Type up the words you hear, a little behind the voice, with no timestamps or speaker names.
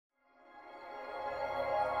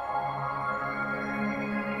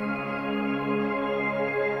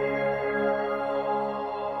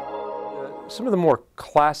Some of the more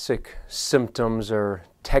classic symptoms, or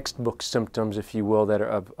textbook symptoms, if you will, that are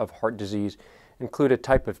of heart disease include a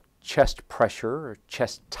type of chest pressure or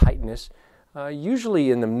chest tightness,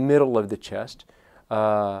 usually in the middle of the chest,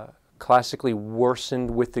 classically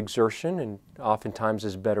worsened with exertion and oftentimes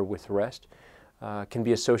is better with rest. Can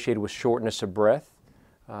be associated with shortness of breath,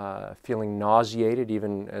 feeling nauseated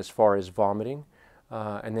even as far as vomiting,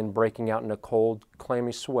 and then breaking out in a cold,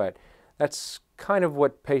 clammy sweat. That's kind of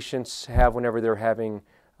what patients have whenever they're having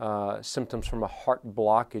symptoms from a heart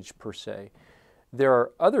blockage per se. There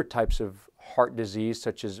are other types of heart disease,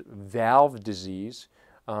 such as valve disease,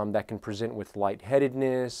 that can present with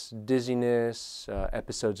lightheadedness, dizziness,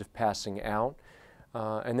 episodes of passing out.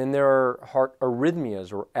 And then there are heart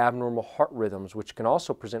arrhythmias, or abnormal heart rhythms, which can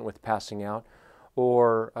also present with passing out,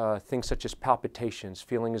 or things such as palpitations,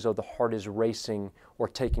 feeling as though the heart is racing or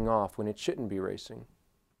taking off when it shouldn't be racing.